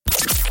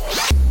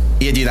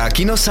Jediná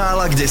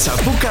kinosála, kde sa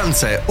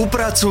pukance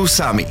upracujú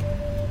sami.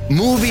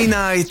 Movie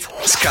Night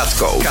s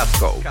Katkou.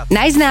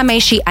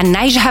 Najznámejší a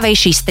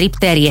najžhavejší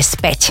striptér je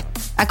späť.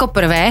 Ako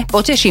prvé,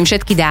 poteším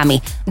všetky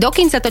dámy. Do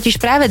kin sa totiž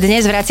práve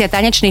dnes vracia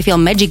tanečný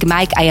film Magic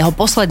Mike a jeho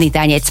posledný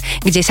tanec,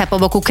 kde sa po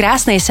boku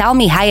krásnej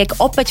Salmy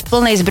Hayek opäť v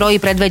plnej zbroji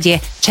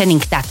predvedie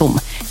Channing Tatum.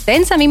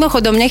 Ten sa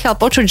mimochodom nechal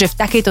počuť, že v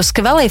takejto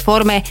skvelej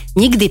forme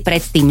nikdy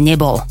predtým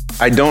nebol.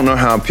 I don't know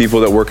how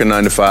people that work a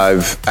 9 to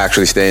 5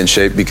 actually stay in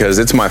shape because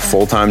it's my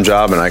full-time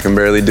job and I can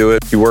barely do it.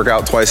 You work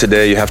out twice a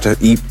day, you have to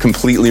eat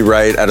completely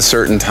right at a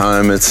certain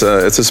time. It's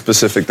a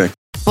specific thing.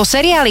 Po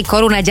seriáli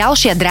koruna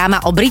ďalšia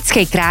dráma o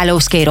britskej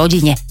kráľovskej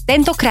rodine,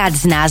 tentokrát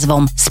s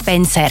názvom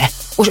Spencer.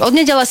 Už od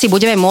nedele si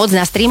budeme môcť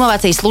na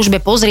streamovacej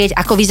službe pozrieť,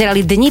 ako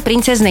vyzerali dni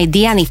princeznej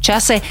Diany v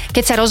čase,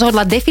 keď sa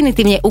rozhodla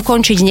definitívne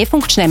ukončiť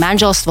nefunkčné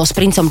manželstvo s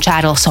princom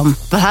Charlesom.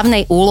 V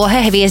hlavnej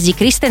úlohe hviezdi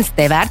Kristen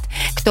Stewart,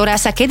 ktorá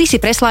sa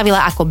kedysi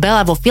preslávila ako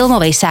Bella vo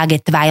filmovej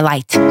ságe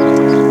Twilight.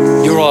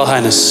 Your Royal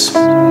Highness.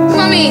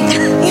 Mummy!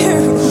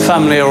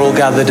 Family are all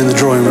gathered in the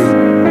drawing room.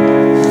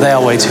 They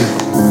are waiting.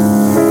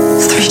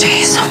 3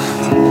 days.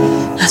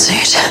 That's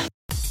it.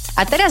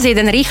 A teraz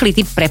jeden rýchly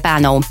tip pre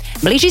pánov.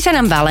 Blíži sa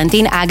nám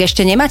Valentín a ak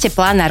ešte nemáte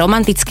plán na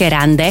romantické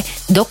rande,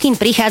 do kín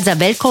prichádza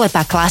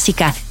veľkolepá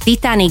klasika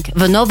Titanic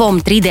v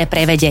novom 3D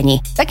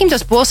prevedení. Takýmto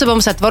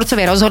spôsobom sa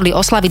tvorcovia rozhodli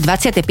oslaviť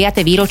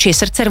 25. výročie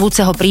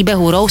srdcervúceho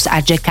príbehu Rose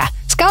a Jacka.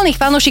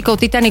 Skalných fanúšikov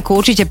Titanicu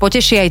určite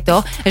poteší aj to,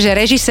 že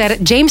režisér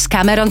James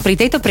Cameron pri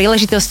tejto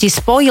príležitosti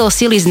spojil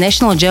sily z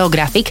National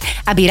Geographic,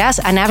 aby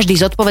raz a navždy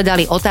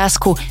zodpovedali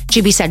otázku,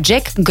 či by sa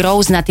Jack k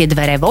Rose na tie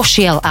dvere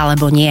vošiel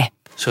alebo nie.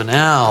 So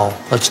now,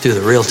 let's do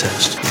the real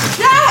test.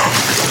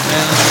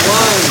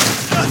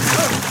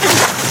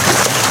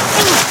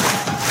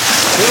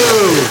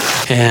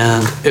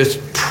 And it's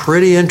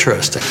pretty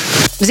interesting.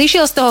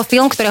 Vzýšiel z toho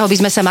film, ktorého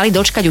by sme sa mali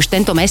dočkať už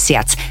tento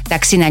mesiac,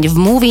 tak si naň v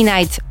Movie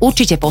Night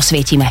určite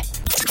posvietime.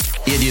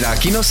 Jediná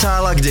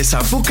kinosála, kde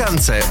sa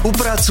pukance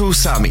upracujú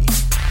sami.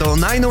 To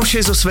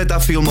najnovšie zo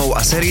sveta filmov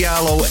a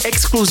seriálov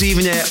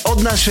exkluzívne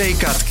od našej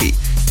Katky.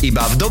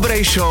 Iba v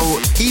dobrej show,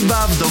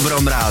 iba v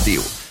dobrom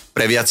rádiu.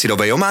 Pre viac si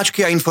dobej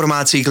omáčky a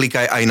informácií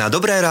klikaj aj na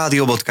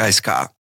dobreradio.sk.